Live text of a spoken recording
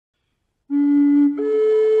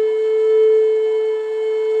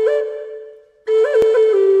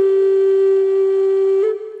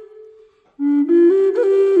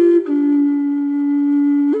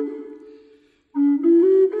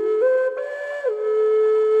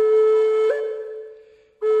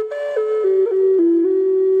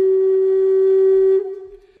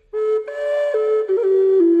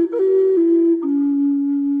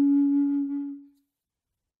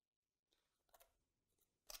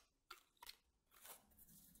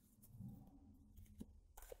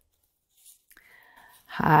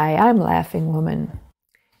Hi, I'm Laughing Womyn,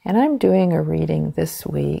 and I'm doing a reading this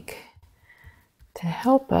week to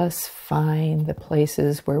help us find the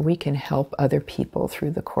places where we can help other people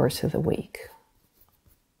through the course of the week.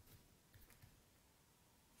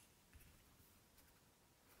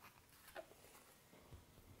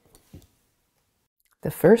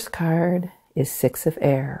 The first card is Six of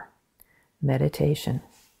Air, Meditation.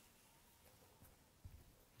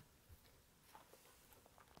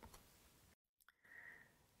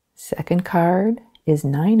 Second card is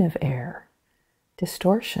Nine of Air,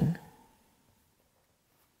 Distortion.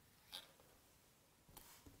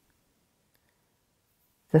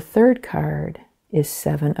 The third card is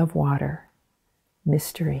Seven of Water,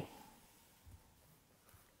 Mystery.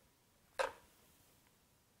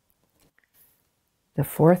 The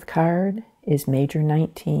fourth card is Major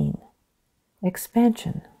 19,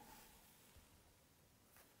 Expansion.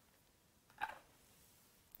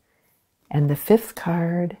 And the fifth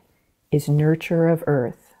card is Nurture of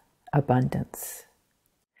Earth, Abundance.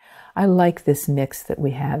 I like this mix that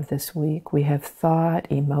we have this week. We have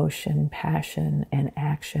thought, emotion, passion, and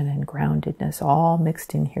action and groundedness all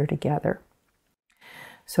mixed in here together.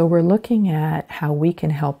 So we're looking at how we can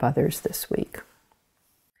help others this week.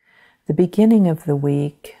 The beginning of the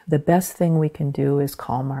week, the best thing we can do is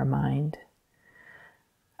calm our mind.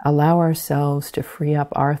 Allow ourselves to free up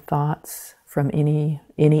our thoughts from any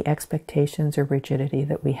expectations or rigidity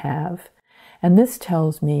that we have. And this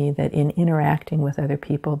tells me that in interacting with other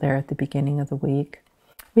people there at the beginning of the week,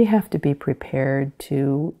 we have to be prepared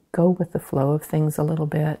to go with the flow of things a little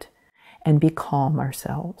bit and be calm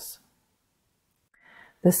ourselves.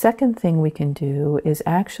 The second thing we can do is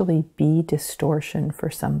actually be distortion for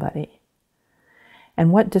somebody.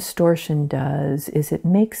 And what distortion does is it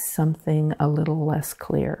makes something a little less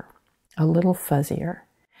clear, a little fuzzier.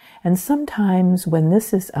 And sometimes when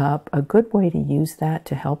this is up, a good way to use that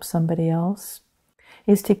to help somebody else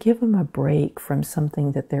is to give them a break from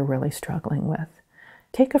something that they're really struggling with.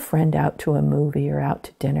 Take a friend out to a movie or out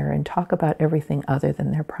to dinner and talk about everything other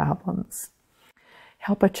than their problems.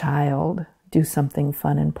 Help a child do something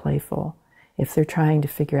fun and playful. If they're trying to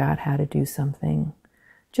figure out how to do something,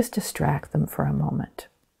 just distract them for a moment.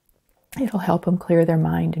 It'll help them clear their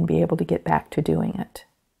mind and be able to get back to doing it.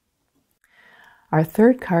 Our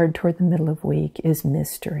third card toward the middle of the week is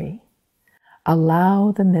Mystery.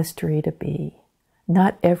 Allow the mystery to be.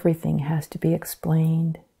 Not everything has to be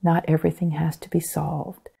explained. Not everything has to be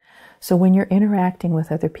solved. So when you're interacting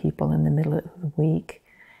with other people in the middle of the week,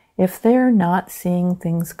 if they're not seeing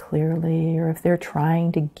things clearly or if they're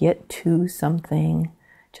trying to get to something,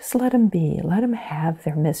 just let them be. Let them have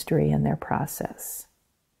their mystery and their process.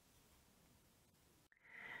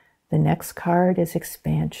 The next card is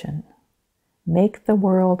Expansion. Make the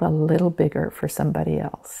world a little bigger for somebody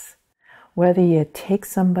else. Whether you take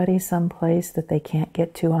somebody someplace that they can't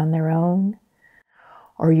get to on their own,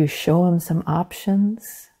 or you show them some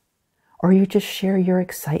options, or you just share your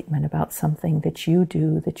excitement about something that you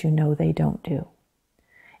do that you know they don't do.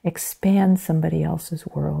 Expand somebody else's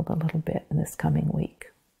world a little bit in this coming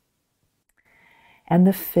week. And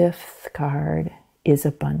the fifth card is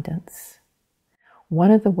Abundance.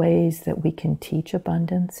 One of the ways that we can teach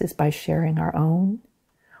abundance is by sharing our own.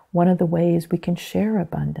 One of the ways we can share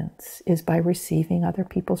abundance is by receiving other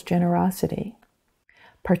people's generosity.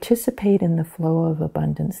 Participate in the flow of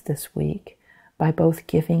abundance this week by both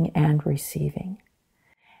giving and receiving.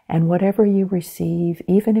 And whatever you receive,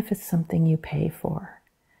 even if it's something you pay for,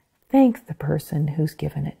 thank the person who's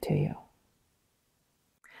given it to you.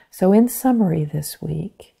 So in summary this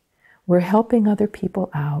week, we're helping other people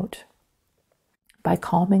out by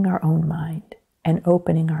calming our own mind and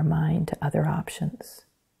opening our mind to other options.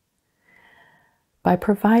 By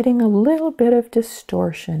providing a little bit of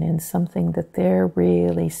distortion in something that they're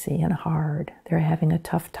really seeing hard, they're having a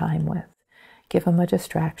tough time with, give them a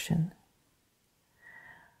distraction.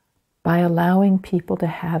 By allowing people to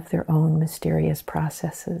have their own mysterious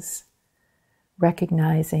processes,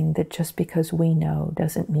 recognizing that just because we know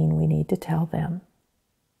doesn't mean we need to tell them.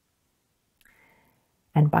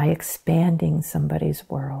 And by expanding somebody's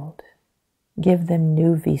world, give them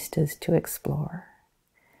new vistas to explore.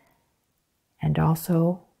 And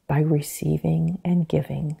also by receiving and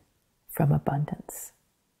giving from abundance.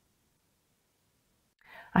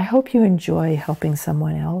 I hope you enjoy helping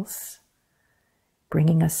someone else,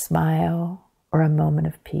 bringing a smile or a moment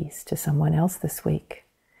of peace to someone else this week.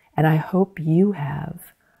 And I hope you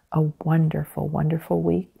have a wonderful, wonderful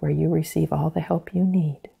week where you receive all the help you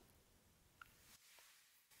need.